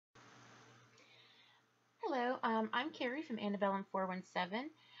I'm Carrie from Annabelle 417.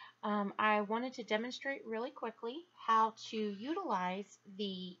 I wanted to demonstrate really quickly how to utilize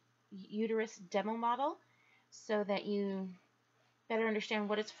the uterus demo model so that you better understand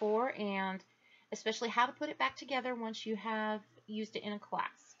what it's for and especially how to put it back together once you have used it in a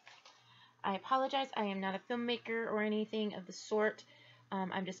class. I apologize, I am not a filmmaker or anything of the sort.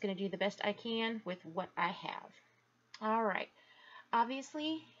 I'm just going to do the best I can with what I have. Alright,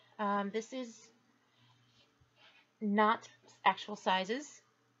 obviously this is not actual sizes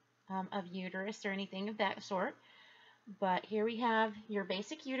of uterus or anything of that sort, but here we have your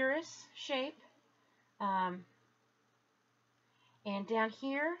basic uterus shape, and down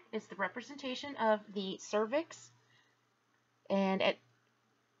here is the representation of the cervix, and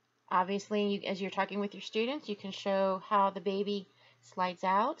obviously as you're talking with your students you can show how the baby slides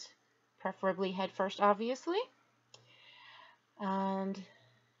out, preferably head first obviously, and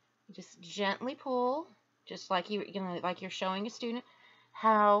just gently pull, just like you're showing a student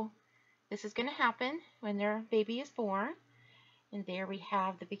how this is going to happen when their baby is born. And there we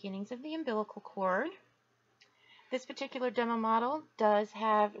have the beginnings of the umbilical cord. This particular demo model does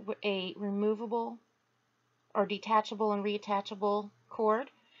have a removable or detachable and reattachable cord.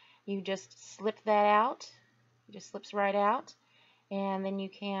 You just slip that out. It just slips right out, and then you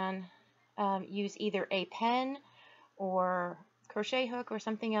can use either a pen or crochet hook or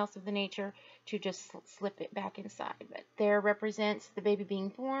something else of the nature to just slip it back inside. But there represents the baby being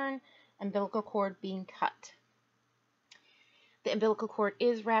born, umbilical cord being cut. The umbilical cord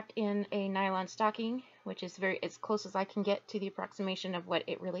is wrapped in a nylon stocking, which is as close as I can get to the approximation of what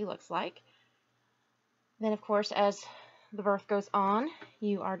it really looks like. Then of course as the birth goes on,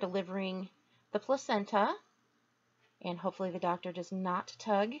 you are delivering the placenta, and hopefully the doctor does not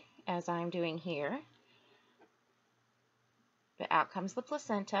tug as I'm doing here. But out comes the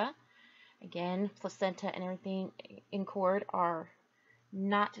placenta. Again, placenta and everything in cord are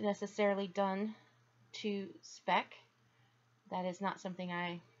not necessarily done to spec. That is not something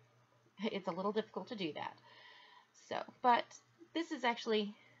it's a little difficult to do that. So, but this is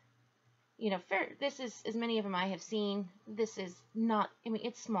actually, fair. This is, as many of them I have seen, this is not,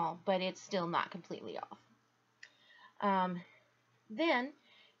 it's small, but it's still not completely off. Then,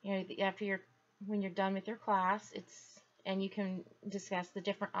 when you're done with your class, and you can discuss the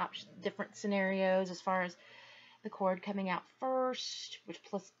different different scenarios as far as the cord coming out first, which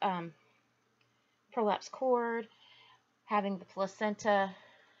prolapse cord, having the placenta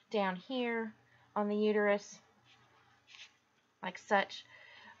down here on the uterus, like such,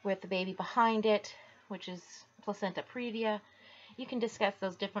 with the baby behind it, which is placenta previa. You can discuss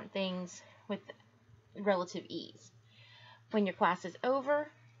those different things with relative ease. When your class is over,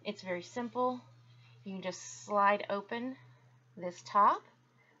 it's very simple. You can just slide open this top.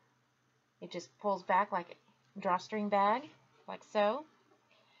 It just pulls back like a drawstring bag, like so.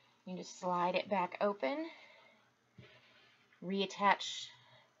 You can just slide it back open. Reattach,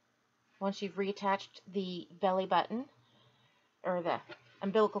 once you've reattached the belly button, or the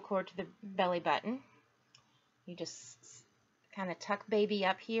umbilical cord to the belly button, you just kind of tuck baby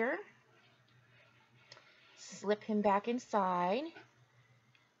up here, slip him back inside,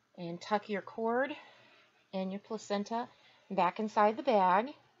 and tuck your cord and your placenta back inside the bag.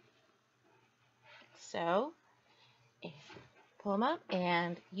 So, pull them up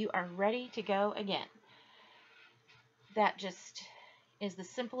and you are ready to go again. That just is the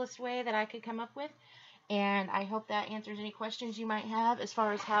simplest way that I could come up with, and I hope that answers any questions you might have as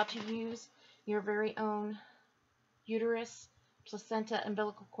far as how to use your very own uterus, placenta,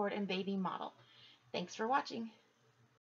 umbilical cord, and baby model. Thanks for watching.